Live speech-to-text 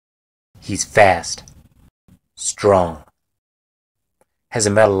He's fast, strong, has a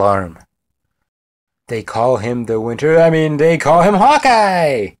metal arm. They call him they call him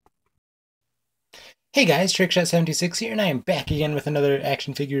Hawkeye! Hey guys, TrickShot76 here, and I am back again with another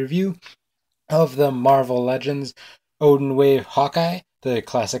action figure review of the Marvel Legends Odin Wave Hawkeye, the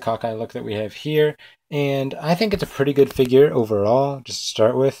classic Hawkeye look that we have here. And I think it's a pretty good figure overall, just to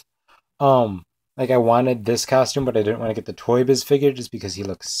start with. I wanted this costume, but I didn't want to get the Toy Biz figure just because he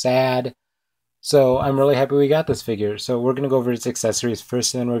looks sad. So I'm really happy we got this figure. So we're going to go over its accessories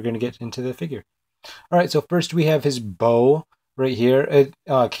first, and then we're going to get into the figure. Alright, so first we have his bow right here. It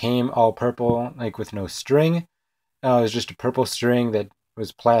came all purple, like with no string. It was just a purple string that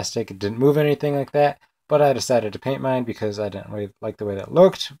was plastic. It didn't move anything like that. But I decided to paint mine because I didn't really like the way that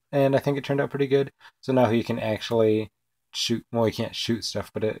looked. And I think it turned out pretty good. So now he can actually shoot. Well, he can't shoot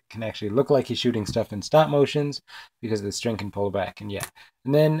stuff, but it can actually look like he's shooting stuff in stop motions because the string can pull back. And yeah.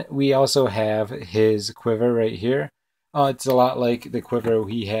 And then we also have his quiver right here. It's a lot like the quiver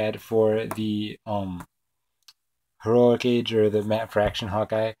he had for the Heroic Age or the Matte Fraction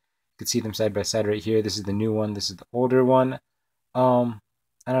Hawkeye. You can see them side by side right here. This is the new one. This is the older one. I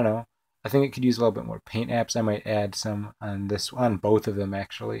don't know. I think it could use a little bit more paint apps. I might add some on both of them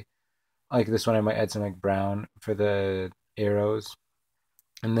actually. Like this one, I might add some like brown for the arrows,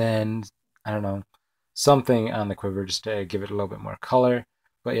 and then I don't know, something on the quiver just to give it a little bit more color.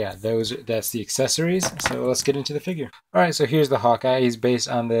 But yeah, that's the accessories. So let's get into the figure. All right, so here's the Hawkeye. He's based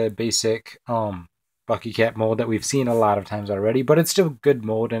on the basic Bucky Cap mold that we've seen a lot of times already, but it's still good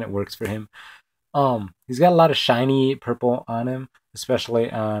mold and it works for him. He's got a lot of shiny purple on him, especially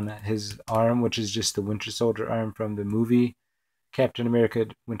on his arm, which is just the Winter Soldier arm from the movie Captain America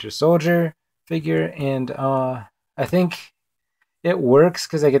Winter Soldier figure. And I think it works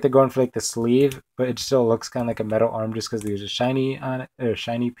because I get to go in for like the sleeve, but it still looks kind of like a metal arm just because there's a shiny on it, or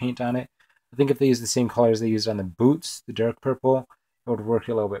shiny paint on it. I think if they use the same colors they used on the boots, the dark purple, it would work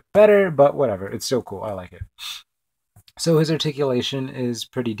a little bit better, but whatever. It's still cool. I like it. So his articulation is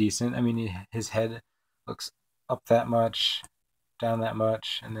pretty decent. I mean, his head looks up that much, down that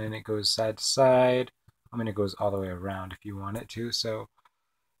much, and then it goes side to side. I mean, it goes all the way around if you want it to, so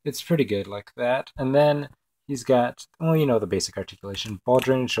it's pretty good like that. And then he's got, well, you know, the basic articulation.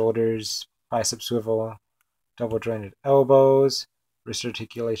 Ball-jointed shoulders, bicep swivel, double-jointed elbows, wrist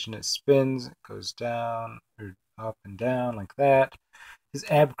articulation, it spins, it goes down, or up and down like that. His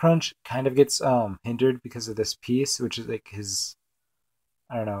ab crunch kind of gets hindered because of this piece, which is like his,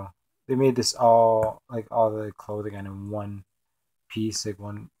 I don't know, they made this all the clothing on in one piece, like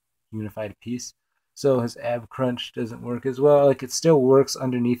one unified piece. So his ab crunch doesn't work as well. Like it still works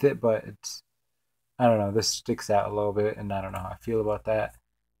underneath it, but it's, I don't know, this sticks out a little bit, and I don't know how I feel about that.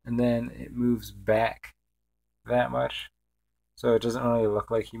 And then it moves back that much. So it doesn't really look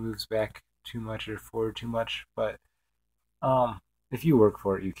like he moves back too much or forward too much, but if you work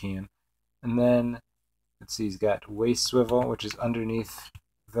for it, you can. And then, let's see, he's got waist swivel, which is underneath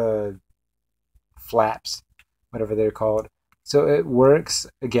the flaps, whatever they're called. So it works,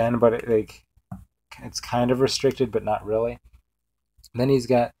 again, but it's kind of restricted, but not really. And then he's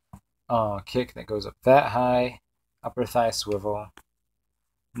got kick that goes up that high, upper thigh swivel.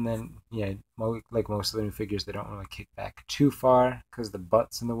 And then, yeah, like most of the new figures, they don't really kick back too far because the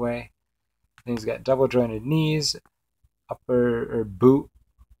butt's in the way. Then he's got double jointed knees, upper or boot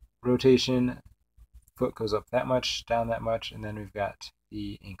rotation, foot goes up that much, down that much, and then we've got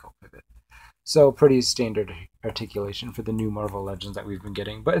the ankle pivot. So pretty standard articulation for the new Marvel Legends that we've been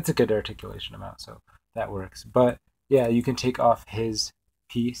getting, but it's a good articulation amount, so that works. But yeah, you can take off his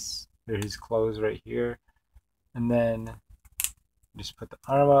piece, or his clothes right here, and then just put the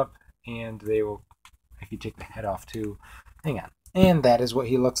arm up, and they will, if you take the head off too, hang on. And that is what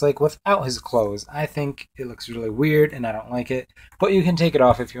he looks like without his clothes. I think it looks really weird, and I don't like it. But you can take it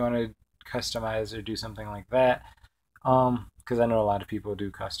off if you want to customize or do something like that. Because I know a lot of people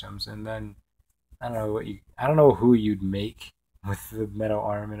do customs, and then I don't know who you'd make with the metal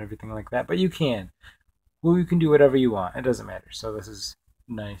arm and everything like that. But you can. Well, you can do whatever you want. It doesn't matter. So this is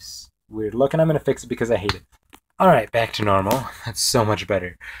nice, weird look, and I'm gonna fix it because I hate it. Alright, back to normal. That's so much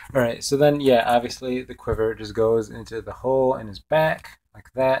better. Alright, so then, yeah, obviously the quiver just goes into the hole in his back, like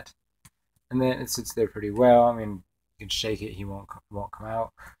that. And then it sits there pretty well. I mean, you can shake it, he won't come out.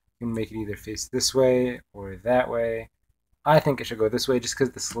 You can make it either face this way or that way. I think it should go this way just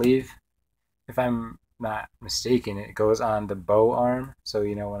because the sleeve, if I'm not mistaken, it goes on the bow arm. So,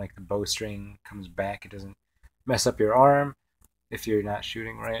 you know, when like the bowstring comes back, it doesn't mess up your arm if you're not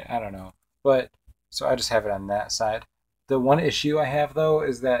shooting right. I don't know. But so I just have it on that side. The one issue I have, though,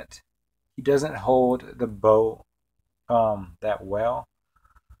 is that he doesn't hold the bow that well.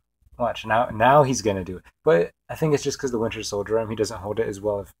 Watch, now he's going to do it. But I think it's just because the Winter Soldier arm, he doesn't hold it as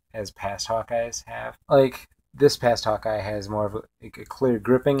well as past Hawkeyes have. Like, this past Hawkeye has more of a clear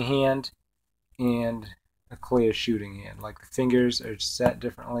gripping hand and a clear shooting hand. Like, the fingers are set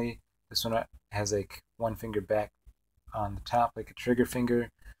differently. This one has like one finger back on the top, like a trigger finger,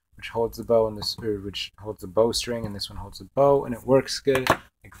 which holds the bow, and which holds the bowstring, and this one holds the bow, and it works good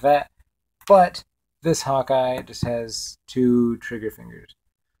like that. But this Hawkeye just has 2 trigger fingers,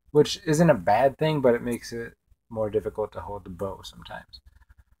 which isn't a bad thing, but it makes it more difficult to hold the bow sometimes.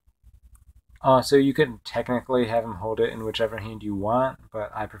 So you could technically have him hold it in whichever hand you want,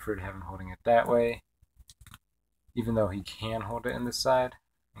 but I prefer to have him holding it that way, even though he can hold it in this side.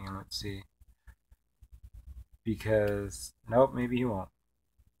 And let's see. Because, nope, maybe he won't.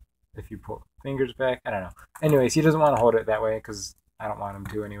 If you pull fingers back, I don't know. Anyways, he doesn't want to hold it that way because I don't want him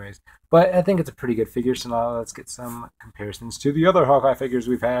to anyways. But I think it's a pretty good figure, so now let's get some comparisons to the other Hawkeye figures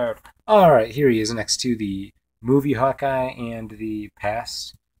we've had. Alright, here he is next to the movie Hawkeye and the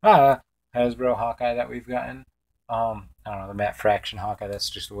past Hasbro Hawkeye that we've gotten. I don't know, the Matte Fraction Hawkeye, that's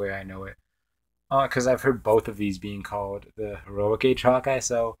just the way I know it. Because I've heard both of these being called the Heroic Age Hawkeye,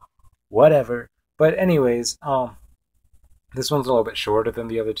 so whatever. But anyways, this one's a little bit shorter than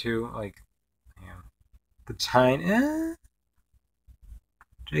the other two. Like, man, the tiny...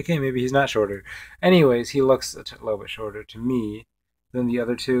 JK, maybe he's not shorter. Anyways, he looks a little bit shorter to me than the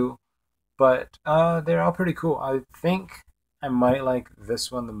other two. But they're all pretty cool. I think I might like this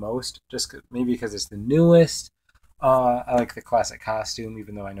one the most, just maybe because it's the newest. I like the classic costume,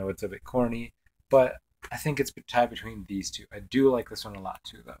 even though I know it's a bit corny. But I think it's tied between these two. I do like this one a lot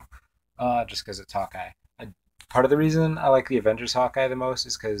too, though, just because it's Hawkeye. Part of the reason I like the Avengers Hawkeye the most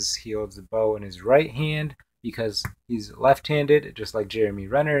is because he holds the bow in his right hand, because he's left-handed, just like Jeremy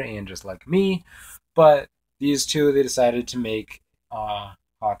Renner and just like me. But these two, they decided to make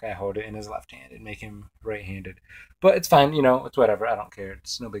Hawkeye hold it in his left hand and make him right-handed. But it's fine, you know, it's whatever. I don't care.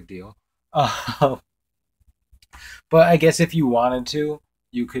 It's no big deal. But I guess if you wanted to,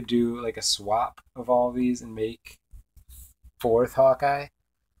 you could do like a swap of all these and make 4th Hawkeye.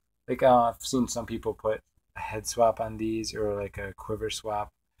 Like, I've seen some people put a head swap on these, or like a quiver swap.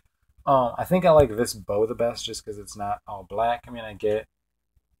 I think I like this bow the best just because it's not all black. I mean, I get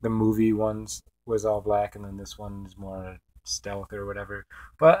the movie ones was all black, and then this one is more stealth or whatever.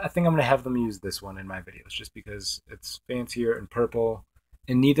 But I think I'm going to have them use this one in my videos just because it's fancier and purple.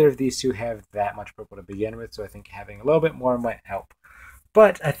 And neither of these two have that much purple to begin with, so I think having a little bit more might help.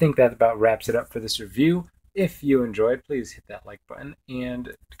 But I think that about wraps it up for this review. If you enjoyed, please hit that like button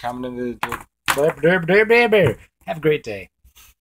and comment in the... Have a great day.